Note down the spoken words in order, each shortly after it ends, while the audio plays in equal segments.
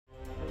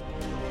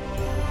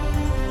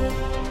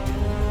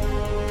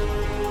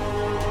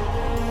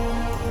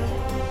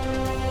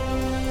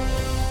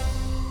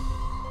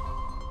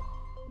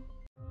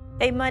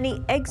A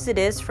money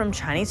exodus from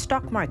Chinese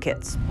stock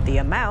markets. The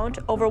amount,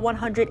 over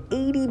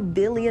 $180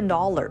 billion.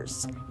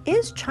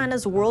 Is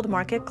China's world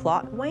market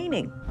clock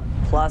waning?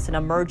 Plus, an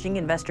emerging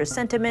investor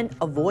sentiment,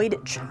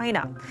 avoid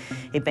China.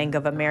 A Bank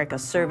of America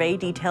survey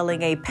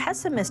detailing a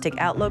pessimistic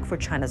outlook for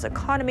China's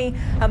economy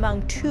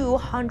among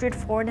 200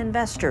 foreign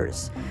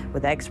investors,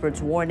 with experts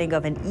warning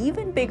of an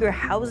even bigger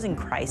housing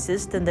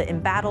crisis than the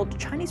embattled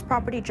Chinese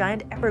property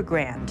giant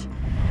Evergrande.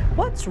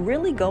 What's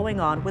really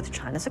going on with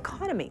China's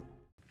economy?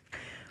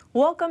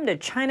 Welcome to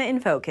China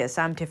in Focus.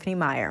 I'm Tiffany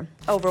Meyer.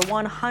 Over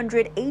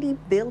 $180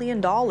 billion.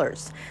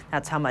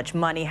 That's how much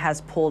money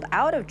has pulled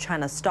out of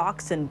China's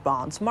stocks and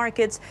bonds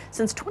markets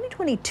since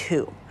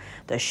 2022.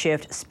 The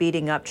shift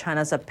speeding up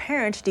China's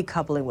apparent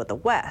decoupling with the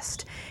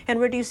West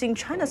and reducing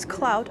China's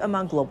clout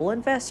among global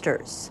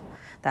investors.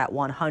 That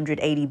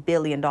 $180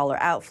 billion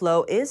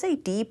outflow is a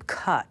deep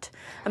cut,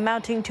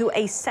 amounting to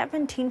a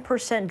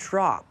 17%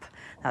 drop.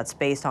 That's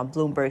based on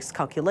Bloomberg's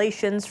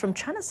calculations from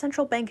China's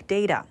central bank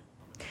data.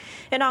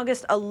 In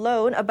August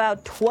alone,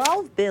 about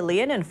 $12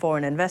 billion in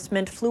foreign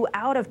investment flew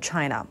out of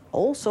China,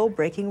 also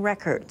breaking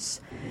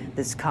records.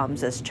 This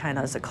comes as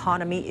China's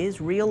economy is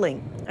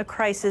reeling, a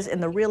crisis in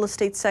the real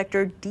estate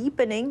sector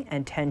deepening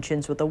and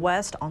tensions with the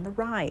West on the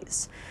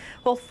rise.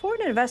 While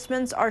foreign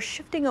investments are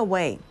shifting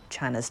away,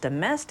 China's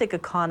domestic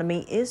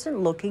economy isn't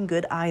looking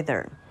good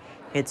either.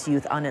 Its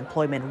youth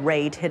unemployment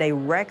rate hit a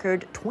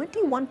record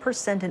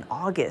 21% in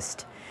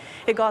August.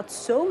 It got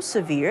so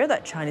severe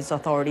that Chinese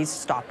authorities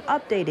stopped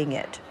updating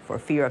it for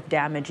fear of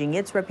damaging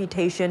its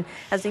reputation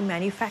as a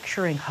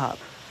manufacturing hub.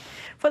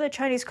 For the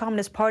Chinese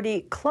Communist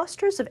Party,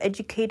 clusters of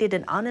educated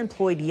and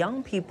unemployed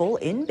young people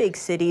in big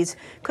cities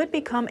could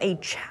become a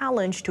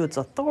challenge to its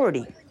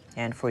authority.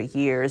 And for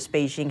years,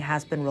 Beijing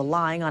has been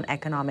relying on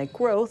economic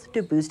growth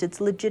to boost its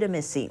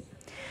legitimacy.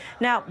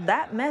 Now,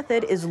 that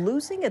method is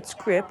losing its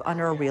grip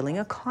under a reeling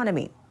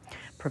economy.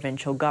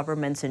 Provincial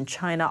governments in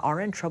China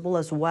are in trouble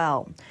as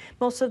well.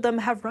 Most of them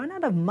have run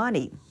out of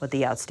money, with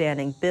the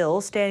outstanding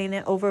bill standing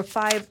at over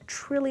 $5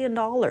 trillion.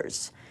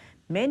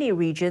 Many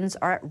regions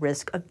are at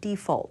risk of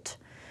default.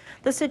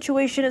 The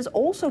situation is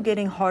also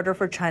getting harder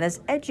for China's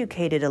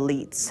educated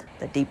elites.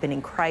 The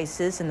deepening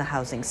crisis in the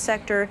housing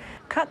sector,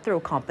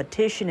 cutthroat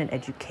competition in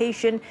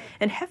education,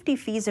 and hefty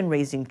fees in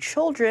raising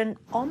children,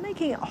 all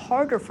making it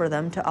harder for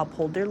them to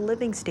uphold their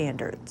living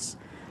standards.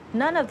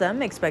 None of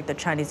them expect the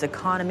Chinese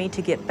economy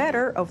to get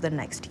better over the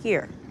next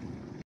year.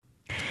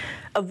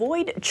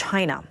 Avoid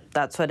China.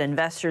 That's what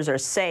investors are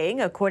saying,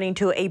 according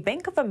to a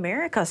Bank of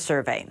America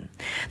survey.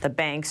 The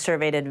bank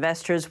surveyed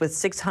investors with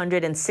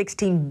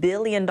 $616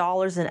 billion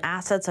in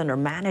assets under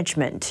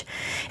management.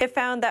 It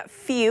found that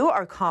few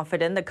are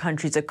confident the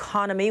country's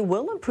economy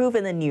will improve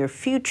in the near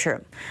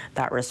future.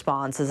 That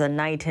response is a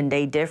night and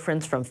day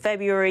difference from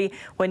February,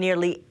 when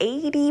nearly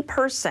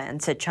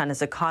 80% said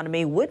China's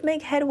economy would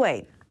make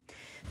headway.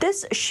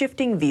 This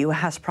shifting view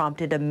has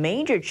prompted a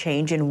major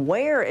change in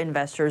where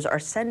investors are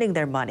sending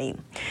their money,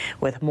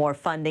 with more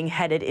funding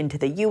headed into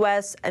the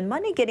U.S. and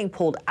money getting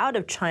pulled out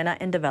of China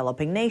and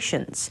developing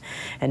nations.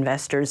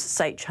 Investors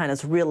cite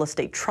China's real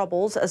estate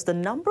troubles as the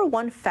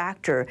 #1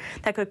 factor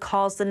that could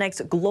cause the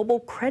next global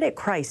credit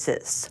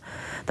crisis.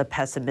 The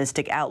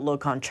pessimistic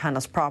outlook on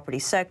China's property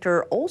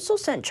sector also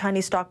sent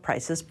Chinese stock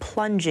prices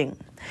plunging.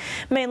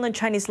 Mainland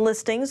Chinese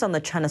listings on the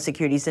China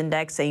Securities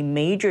Index, a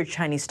major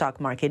Chinese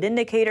stock market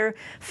indicator,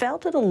 fell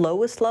to the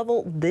lowest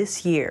level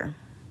this year.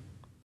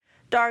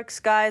 Dark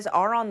skies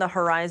are on the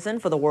horizon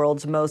for the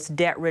world's most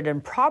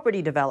debt-ridden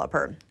property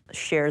developer.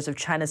 Shares of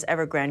China's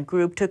Evergrande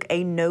group took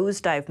a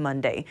nosedive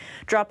Monday,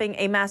 dropping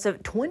a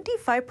massive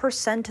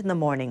 25% in the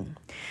morning.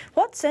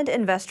 What sent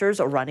investors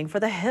running for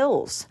the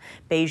hills?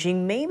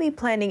 Beijing may be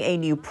planning a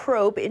new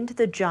probe into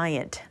the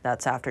giant.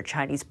 That's after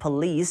Chinese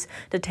police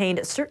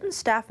detained certain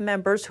staff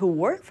members who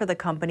work for the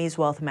company's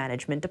wealth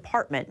management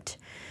department.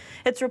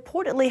 It's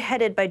reportedly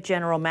headed by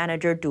General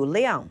Manager Du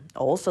Liang,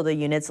 also the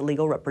unit's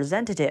legal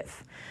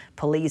representative.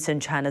 Police in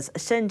China's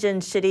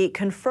Shenzhen city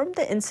confirmed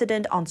the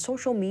incident on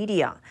social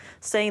media,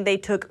 saying they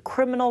took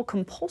criminal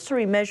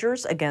compulsory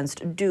measures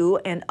against Du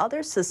and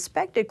other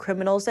suspected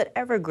criminals at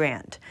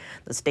Evergrande.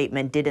 The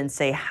statement didn't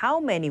say how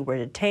many were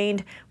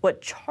detained,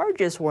 what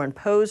charges were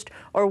imposed,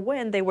 or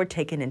when they were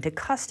taken into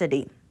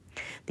custody.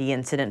 The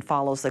incident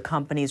follows the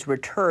company's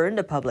return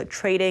to public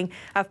trading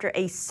after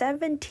a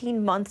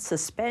 17-month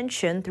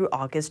suspension through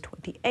August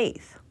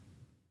 28th.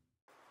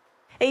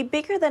 A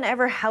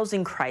bigger-than-ever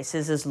housing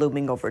crisis is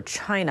looming over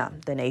China.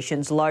 The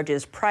nation's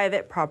largest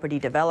private property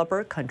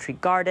developer, Country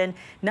Garden,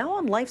 now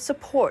on life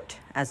support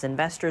as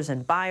investors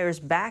and buyers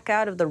back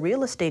out of the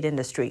real estate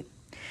industry.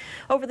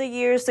 Over the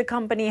years, the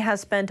company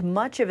has spent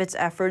much of its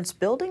efforts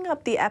building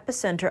up the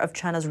epicenter of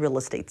China's real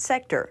estate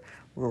sector,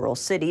 rural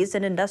cities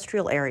and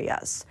industrial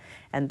areas.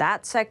 And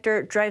that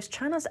sector drives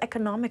China's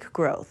economic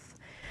growth.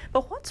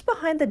 But what's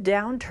behind the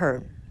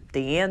downturn?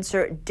 The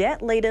answer,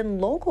 debt-laden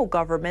local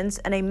governments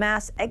and a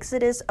mass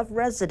exodus of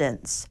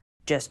residents.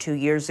 Just 2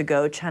 years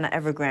ago, China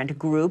Evergrande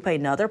Group,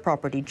 another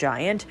property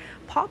giant,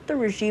 popped the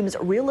regime's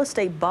real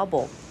estate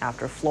bubble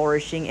after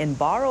flourishing in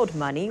borrowed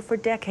money for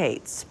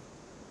decades.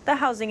 The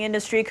housing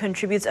industry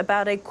contributes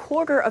about a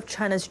quarter of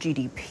China's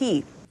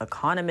GDP.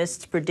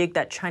 Economists predict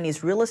that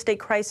Chinese real estate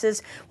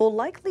crisis will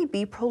likely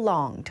be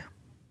prolonged.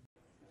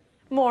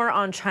 More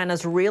on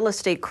China's real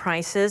estate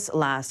crisis.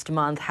 Last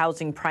month,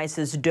 housing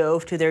prices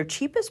dove to their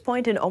cheapest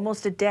point in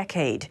almost a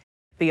decade.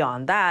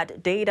 Beyond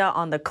that, data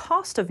on the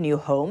cost of new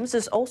homes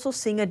is also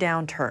seeing a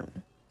downturn.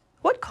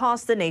 What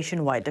caused the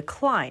nationwide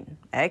decline?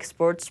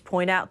 Experts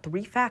point out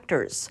three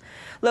factors: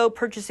 low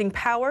purchasing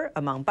power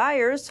among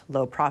buyers,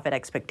 low profit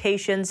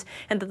expectations,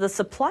 and that the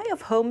supply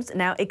of homes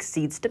now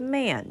exceeds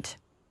demand.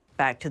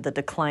 Back to the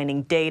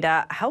declining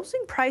data,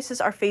 housing prices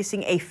are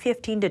facing a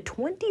 15 to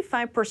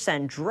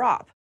 25%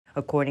 drop,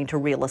 according to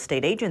real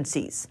estate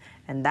agencies.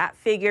 And that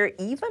figure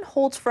even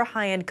holds for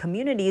high-end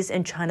communities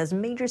in China's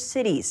major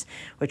cities,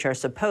 which are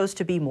supposed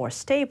to be more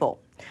stable.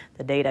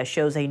 The data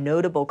shows a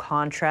notable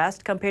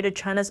contrast compared to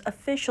China's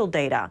official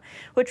data,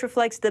 which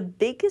reflects the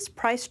biggest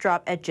price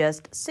drop at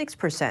just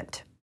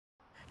 6%.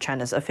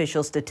 China's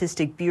official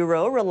statistic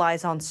bureau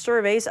relies on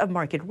surveys of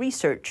market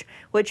research,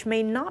 which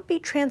may not be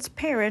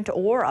transparent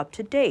or up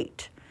to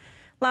date.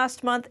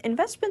 Last month,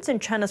 investments in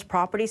China's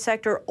property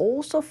sector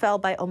also fell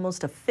by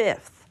almost a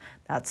fifth.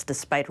 That's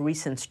despite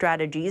recent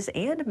strategies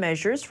and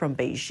measures from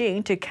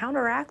Beijing to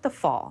counteract the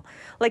fall,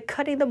 like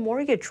cutting the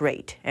mortgage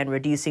rate and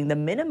reducing the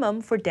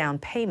minimum for down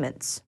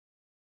payments.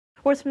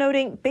 Worth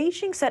noting,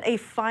 Beijing set a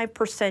 5%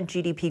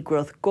 GDP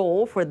growth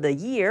goal for the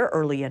year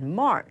early in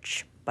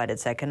March, but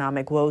its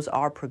economic woes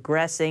are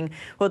progressing,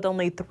 with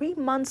only 3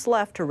 months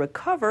left to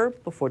recover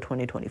before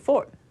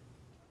 2024.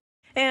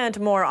 And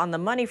more on the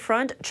money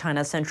front,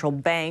 China's central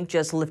bank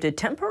just lifted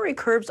temporary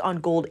curbs on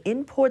gold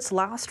imports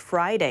last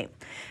Friday.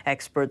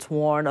 Experts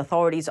warn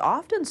authorities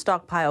often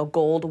stockpile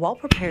gold while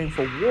preparing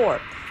for war,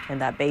 and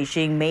that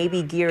Beijing may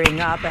be gearing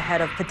up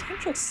ahead of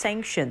potential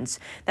sanctions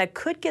that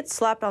could get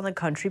slapped on the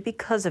country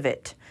because of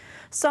it.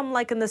 Some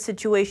liken the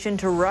situation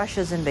to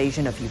Russia's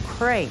invasion of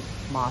Ukraine.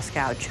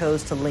 Moscow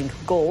chose to link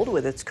gold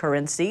with its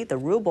currency, the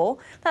ruble.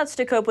 That's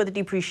to cope with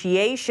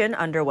depreciation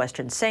under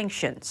Western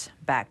sanctions.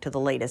 Back to the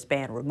latest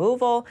ban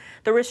removal,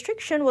 the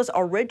restriction was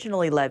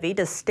originally levied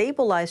to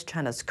stabilize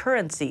China's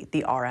currency,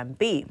 the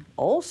RMB,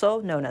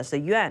 also known as the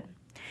yuan.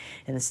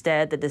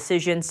 Instead, the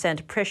decision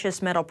sent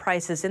precious metal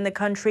prices in the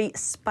country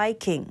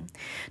spiking.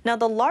 Now,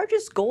 the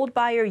largest gold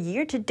buyer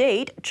year to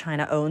date,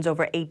 China owns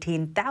over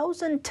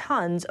 18,000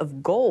 tons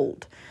of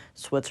gold.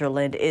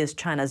 Switzerland is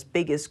China's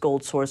biggest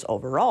gold source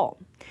overall.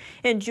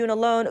 In June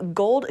alone,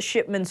 gold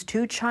shipments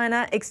to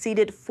China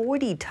exceeded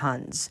 40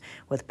 tons,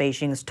 with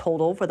Beijing's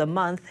total for the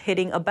month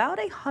hitting about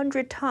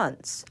 100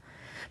 tons.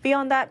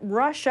 Beyond that,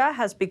 Russia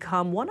has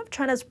become one of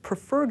China's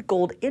preferred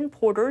gold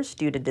importers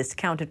due to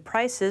discounted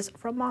prices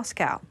from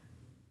Moscow.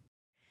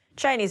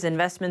 Chinese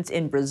investments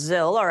in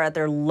Brazil are at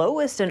their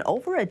lowest in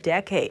over a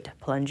decade,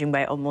 plunging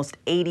by almost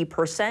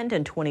 80%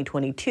 in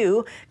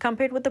 2022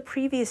 compared with the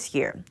previous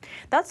year.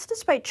 That's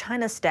despite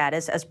China's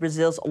status as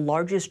Brazil's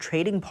largest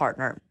trading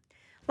partner.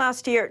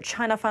 Last year,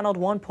 China funneled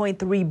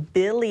 $1.3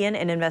 billion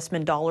in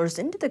investment dollars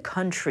into the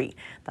country.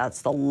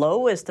 That's the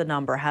lowest the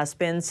number has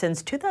been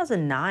since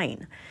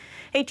 2009.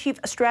 A chief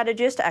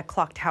strategist at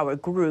Clock Tower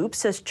Group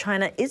says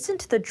China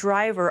isn't the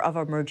driver of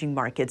emerging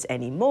markets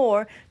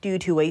anymore due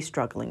to a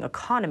struggling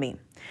economy.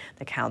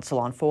 The Council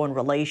on Foreign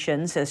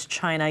Relations says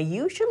China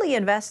usually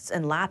invests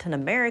in Latin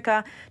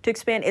America to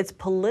expand its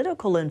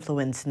political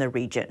influence in the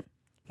region.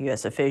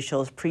 U.S.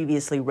 officials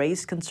previously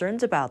raised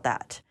concerns about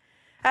that.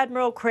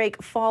 Admiral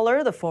Craig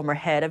Fowler, the former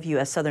head of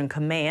U.S. Southern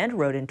Command,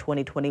 wrote in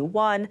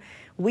 2021,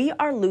 "We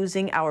are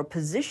losing our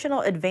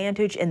positional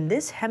advantage in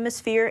this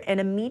hemisphere, and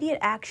immediate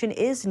action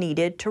is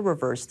needed to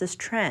reverse this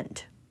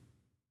trend."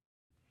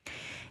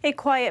 A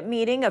quiet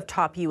meeting of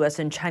top U.S.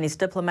 and Chinese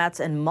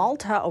diplomats in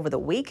Malta over the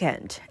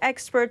weekend.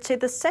 Experts say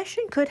the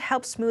session could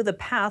help smooth the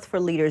path for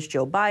leaders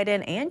Joe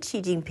Biden and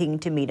Xi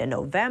Jinping to meet in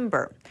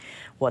November.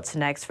 What's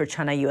next for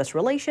China-U.S.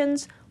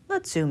 relations?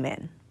 Let's zoom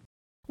in.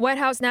 White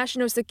House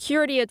National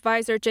Security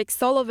Advisor Jake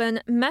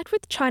Sullivan met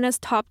with China's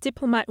top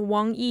diplomat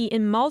Wang Yi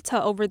in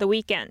Malta over the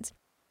weekend.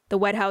 The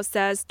White House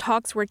says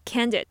talks were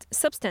candid,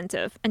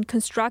 substantive, and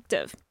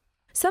constructive.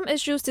 Some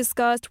issues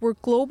discussed were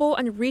global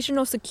and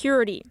regional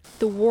security,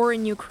 the war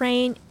in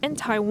Ukraine, and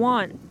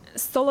Taiwan.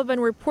 Sullivan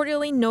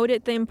reportedly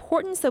noted the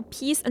importance of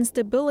peace and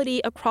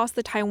stability across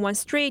the Taiwan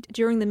Strait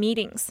during the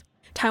meetings.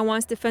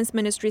 Taiwan's defense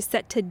ministry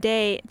said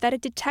today that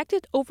it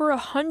detected over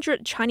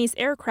 100 Chinese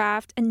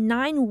aircraft and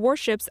 9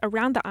 warships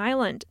around the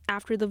island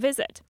after the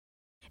visit.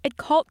 It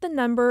called the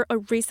number a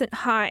recent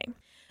high.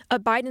 A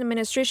Biden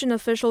administration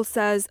official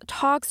says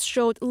talks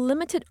showed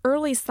limited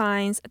early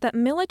signs that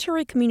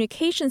military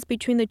communications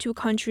between the two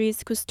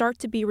countries could start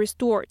to be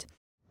restored.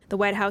 The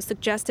White House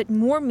suggested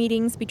more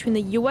meetings between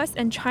the U.S.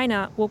 and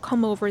China will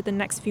come over the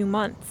next few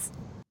months.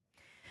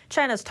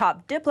 China's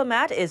top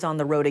diplomat is on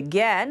the road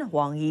again.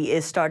 Wang Yi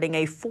is starting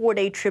a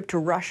 4-day trip to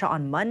Russia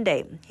on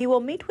Monday. He will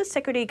meet with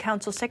Security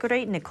Council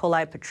Secretary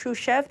Nikolai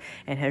Patrushev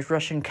and his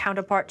Russian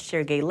counterpart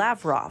Sergei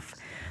Lavrov.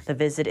 The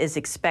visit is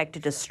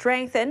expected to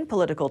strengthen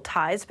political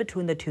ties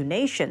between the two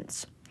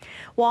nations.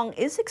 Wang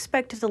is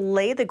expected to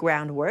lay the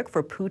groundwork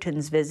for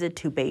Putin's visit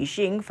to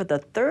Beijing for the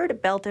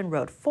third Belt and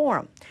Road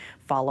Forum,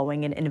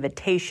 following an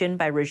invitation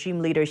by regime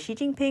leader Xi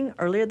Jinping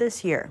earlier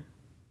this year.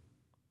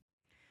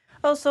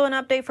 Also, an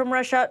update from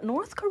Russia.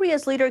 North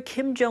Korea's leader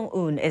Kim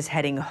Jong-un is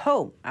heading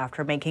home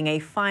after making a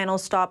final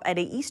stop at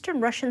an eastern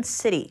Russian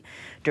city.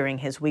 During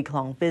his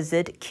week-long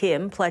visit,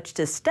 Kim pledged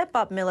to step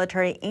up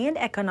military and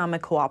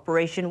economic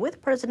cooperation with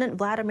President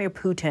Vladimir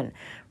Putin,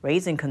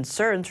 raising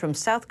concerns from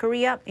South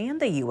Korea and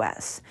the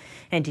U.S.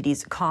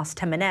 NTD's Cos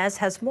Temenes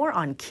has more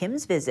on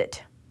Kim's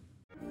visit.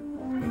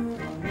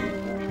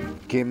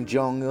 Kim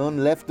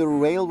Jong-un left the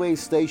railway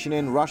station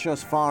in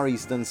Russia's far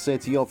eastern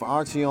city of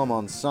Artyom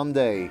on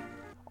Sunday.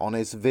 On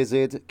his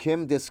visit,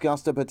 Kim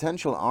discussed a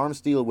potential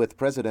arms deal with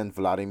President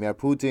Vladimir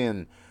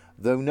Putin,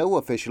 though no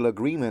official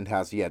agreement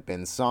has yet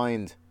been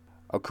signed.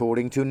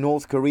 According to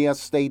North Korea's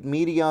state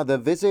media, the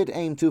visit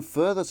aimed to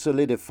further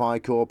solidify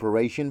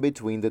cooperation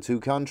between the two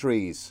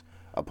countries.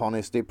 Upon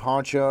his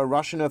departure, a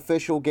Russian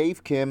official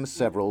gave Kim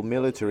several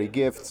military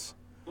gifts,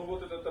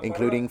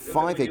 including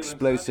 5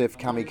 explosive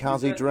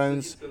kamikaze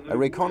drones, a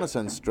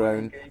reconnaissance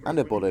drone, and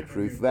a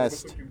bulletproof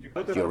vest.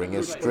 During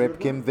his trip,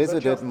 Kim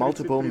visited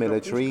multiple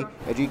military,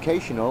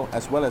 educational,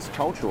 as well as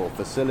cultural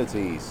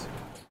facilities,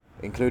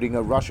 including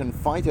a Russian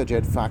fighter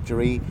jet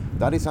factory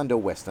that is under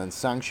Western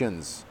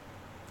sanctions.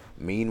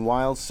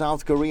 Meanwhile,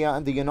 South Korea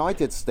and the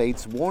United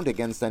States warned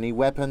against any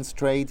weapons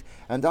trade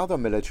and other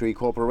military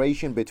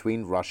cooperation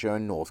between Russia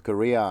and North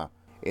Korea,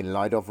 in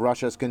light of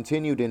Russia's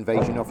continued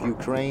invasion of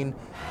Ukraine,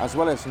 as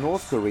well as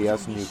North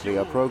Korea's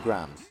nuclear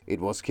programs. It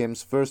was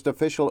Kim's first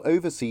official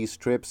overseas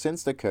trip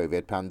since the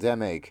COVID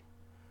pandemic.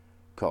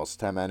 Cos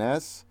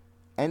Temenes,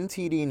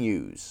 NTD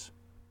News.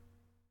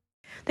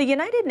 The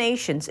United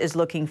Nations is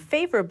looking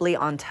favorably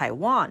on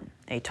Taiwan.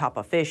 A top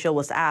official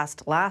was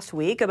asked last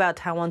week about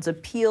Taiwan's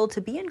appeal to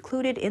be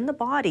included in the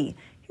body.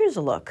 Here's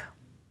a look.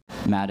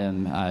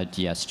 Madam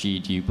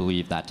DSG, do you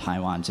believe that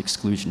Taiwan's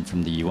exclusion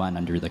from the UN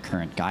under the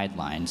current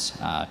guidelines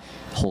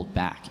hold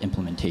back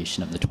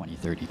implementation of the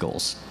 2030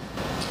 goals?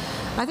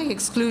 I think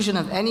exclusion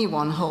of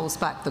anyone holds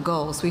back the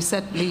goals. We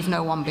said leave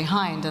no one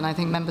behind, and I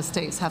think member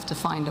states have to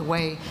find a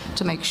way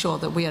to make sure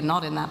that we are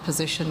not in that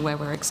position where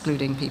we're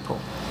excluding people.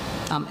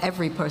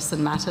 Every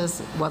person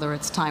matters, whether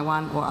it's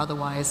Taiwan or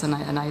otherwise, and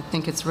I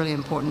think it's really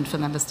important for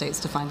member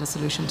states to find a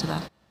solution to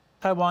that.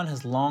 Taiwan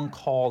has long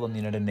called on the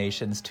United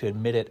Nations to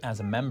admit it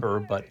as a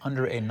member, but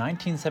under a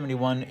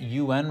 1971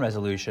 UN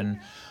resolution,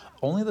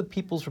 only the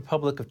People's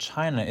Republic of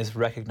China is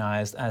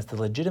recognized as the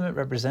legitimate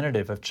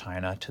representative of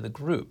China to the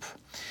group.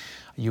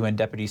 A UN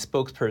deputy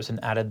spokesperson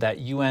added that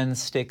UN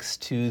sticks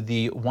to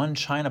the One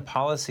China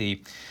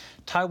policy.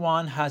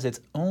 Taiwan has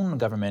its own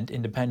government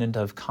independent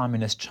of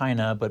Communist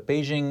China, but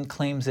Beijing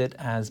claims it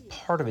as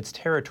part of its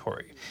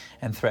territory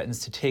and threatens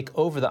to take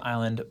over the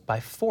island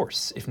by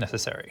force if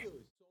necessary.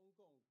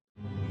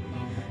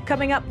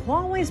 Coming up,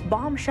 Huawei's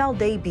bombshell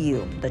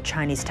debut. The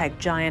Chinese tech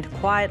giant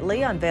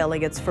quietly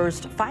unveiling its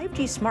first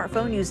 5G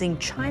smartphone using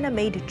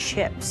China-made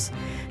chips.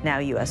 Now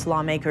U.S.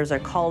 lawmakers are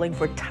calling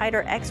for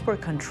tighter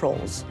export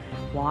controls.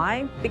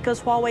 Why?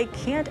 Because Huawei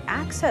can't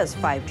access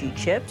 5G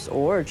chips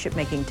or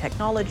chip-making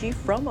technology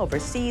from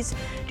overseas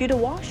due to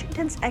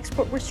Washington's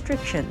export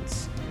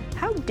restrictions.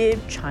 How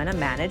did China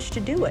manage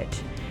to do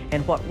it?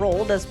 And what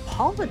role does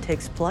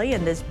politics play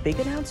in this big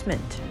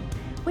announcement?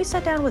 We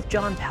sat down with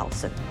John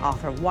Pelson,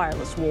 author of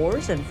Wireless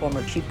Wars and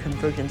former Chief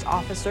Convergence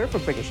Officer for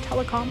British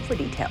Telecom, for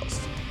details.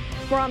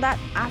 More on that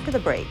after the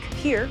break,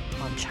 here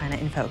on China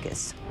in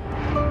Focus.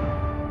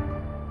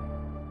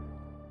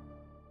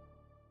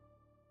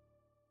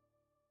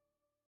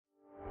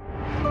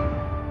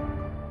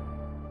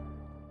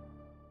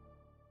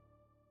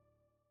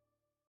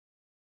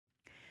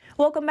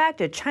 Welcome back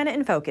to China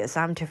in Focus.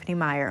 I'm Tiffany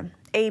Meyer.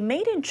 A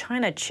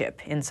made-in-China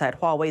chip inside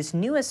Huawei's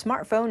newest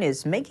smartphone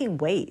is making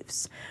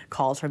waves.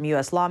 Calls from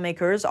U.S.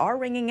 lawmakers are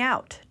ringing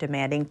out,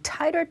 demanding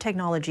tighter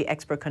technology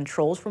export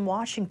controls from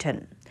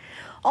Washington.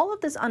 All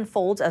of this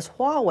unfolds as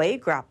Huawei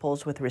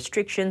grapples with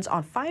restrictions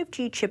on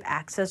 5G chip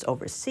access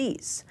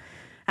overseas.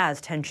 As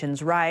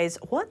tensions rise,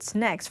 what's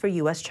next for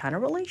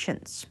U.S.-China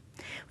relations?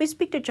 We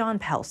speak to John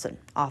Pelson,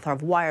 author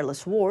of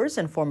Wireless Wars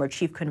and former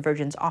Chief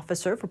Convergence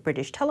Officer for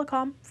British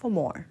Telecom, for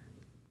more.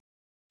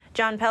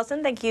 John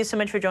Pelson, thank you so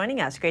much for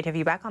joining us. Great to have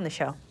you back on the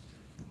show.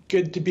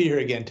 Good to be here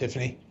again,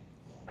 Tiffany.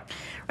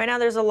 Right now,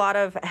 there's a lot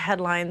of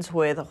headlines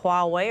with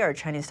Huawei, or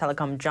Chinese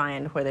telecom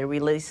giant, where they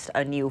released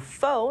a new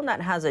phone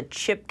that has a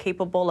chip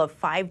capable of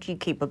 5G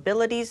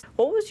capabilities.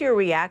 What was your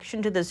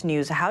reaction to this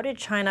news? How did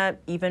China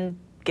even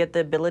get the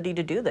ability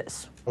to do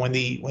this? When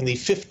the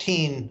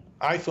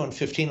iPhone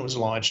 15 was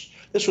launched,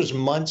 this was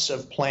months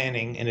of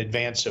planning in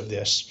advance of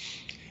this.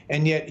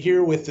 And yet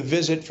here with the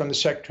visit from the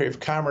Secretary of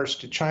Commerce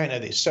to China,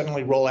 they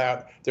suddenly roll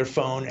out their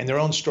phone and their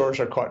own stores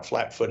are caught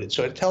flat-footed.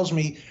 So it tells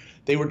me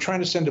they were trying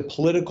to send a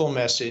political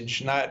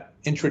message, not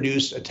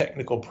introduce a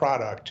technical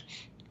product.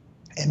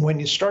 And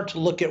when you start to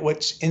look at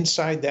what's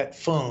inside that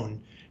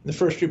phone, the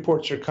first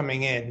reports are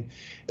coming in,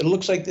 it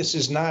looks like this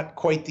is not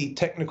quite the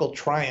technical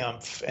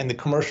triumph and the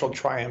commercial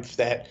triumph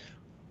that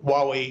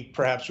Huawei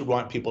perhaps would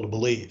want people to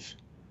believe.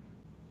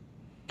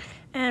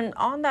 And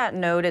on that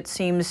note, it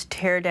seems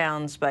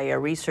teardowns by a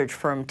research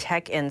firm,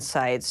 Tech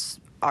Insights,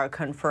 are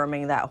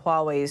confirming that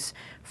Huawei's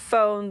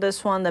phone,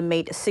 this one, the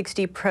Mate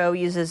 60 Pro,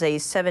 uses a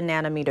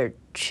 7-nanometer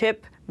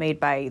chip made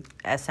by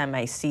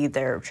SMIC,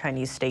 their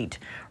Chinese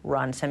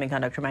state-run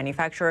semiconductor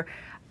manufacturer.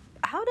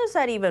 How does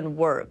that even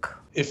work?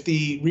 If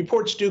the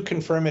reports do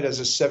confirm it as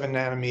a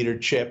 7-nanometer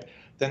chip,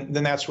 then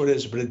that's what it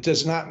is. But it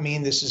does not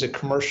mean this is a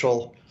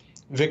commercial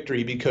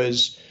victory,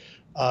 because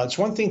it's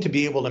one thing to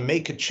be able to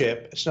make a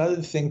chip. It's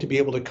another thing to be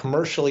able to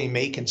commercially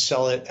make and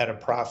sell it at a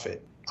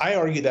profit. I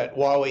argue that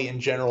Huawei in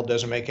general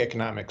doesn't make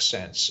economic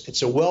sense.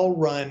 It's a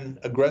well-run,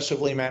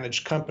 aggressively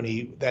managed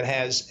company that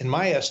has, in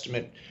my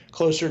estimate,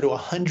 closer to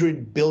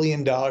 $100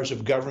 billion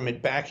of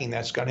government backing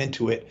that's gone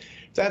into it.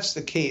 If that's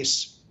the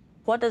case,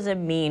 what does it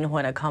mean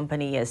when a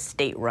company is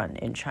state-run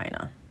in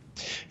China?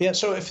 Yeah,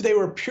 so if they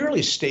were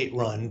purely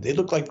state-run, they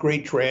look like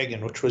Great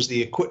Dragon, which was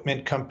the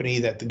equipment company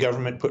that the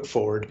government put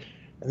forward,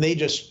 and they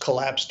just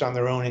collapsed on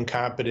their own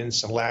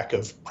incompetence and lack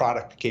of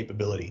product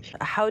capability.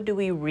 How do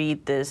we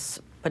read this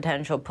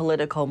potential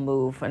political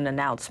move and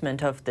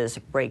announcement of this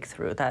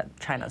breakthrough that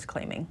China's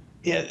claiming?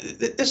 Yeah,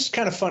 this is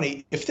kind of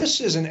funny. If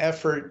this is an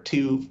effort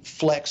to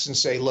flex and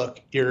say, look,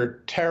 your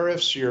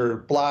tariffs, your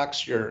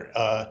blocks, your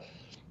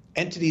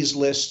entities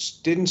lists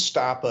didn't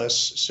stop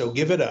us, so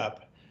give it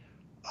up,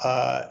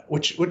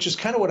 which is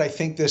kind of what I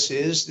think this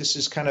is. This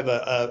is kind of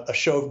a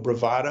show of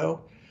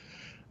bravado.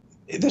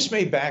 This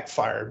may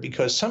backfire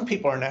because some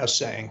people are now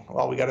saying,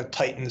 well, we got to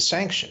tighten the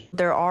sanction.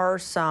 There are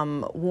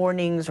some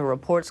warnings or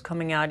reports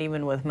coming out,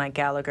 even with Mike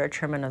Gallagher,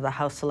 chairman of the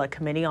House Select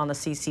Committee on the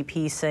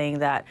CCP, saying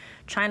that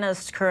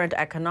China's current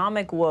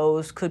economic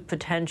woes could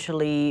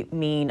potentially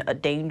mean a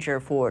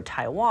danger for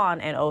Taiwan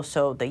and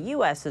also the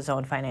U.S.'s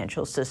own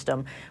financial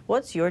system.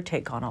 What's your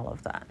take on all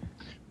of that?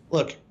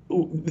 Look,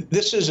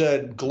 this is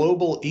a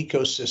global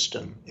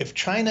ecosystem. If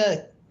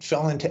China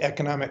fell into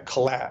economic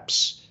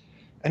collapse,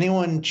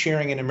 anyone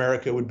cheering in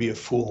America would be a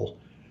fool,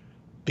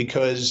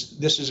 because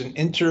this is an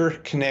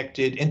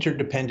interconnected,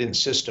 interdependent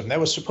system that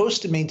was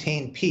supposed to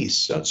maintain peace.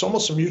 So it's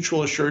almost a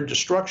mutual assured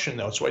destruction,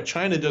 though. It's why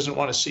China doesn't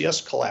want to see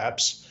us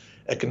collapse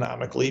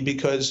economically,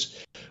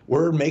 because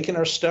we're making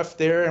our stuff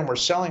there and we're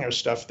selling our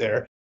stuff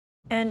there.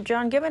 And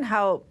John, given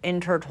how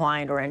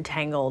intertwined or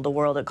entangled the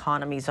world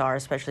economies are,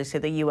 especially say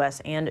the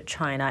U.S. and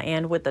China,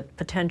 and with the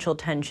potential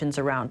tensions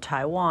around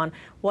Taiwan,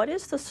 what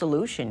is the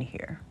solution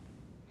here?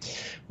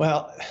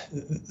 Well,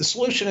 the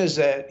solution is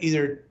that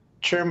either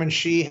Chairman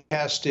Xi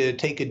has to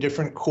take a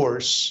different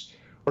course,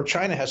 or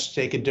China has to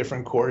take a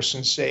different course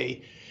and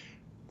say,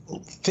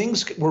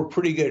 things were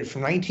pretty good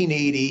from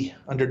 1980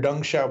 under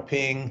Deng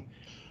Xiaoping.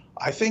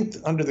 I think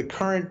under the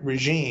current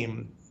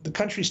regime, the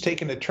country's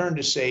taken a turn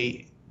to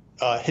say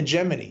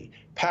hegemony,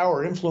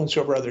 power, influence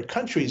over other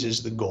countries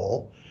is the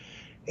goal.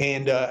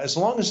 And as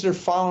long as they're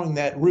following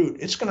that route,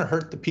 it's going to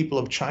hurt the people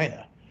of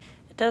China.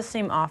 It does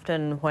seem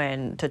often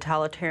when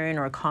totalitarian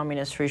or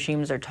communist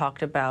regimes are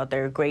talked about,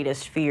 their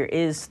greatest fear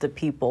is the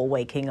people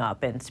waking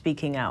up and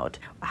speaking out.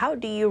 How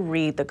do you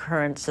read the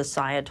current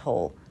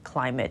societal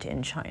climate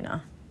in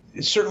China?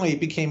 It certainly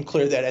became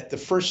clear that at the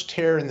first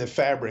tear in the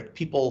fabric,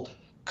 people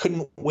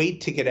couldn't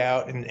wait to get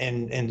out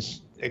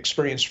and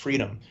experience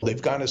freedom.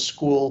 They've gone to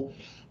school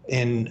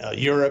in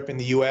Europe, in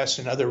the US,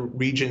 and other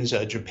regions,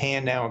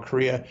 Japan now, and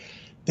Korea.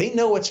 They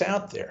know what's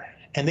out there,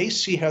 and they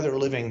see how they're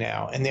living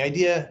now. And the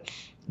idea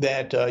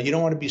that you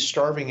don't want to be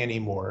starving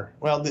anymore.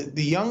 Well,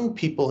 the young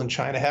people in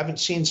China haven't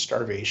seen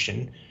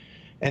starvation,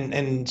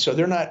 and so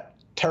they're not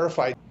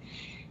terrified.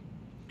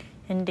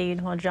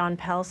 Indeed. Well, John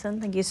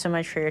Pelson, thank you so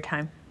much for your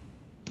time.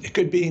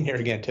 Good being here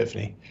again,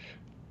 Tiffany.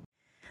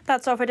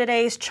 That's all for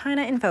today's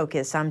China in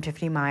Focus. I'm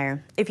Tiffany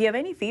Meyer. If you have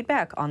any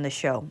feedback on the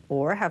show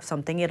or have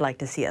something you'd like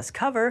to see us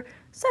cover,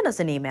 send us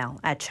an email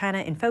at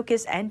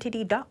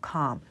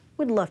chinainfocusntd.com.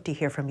 We'd love to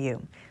hear from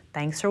you.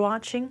 Thanks for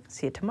watching.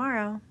 See you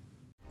tomorrow.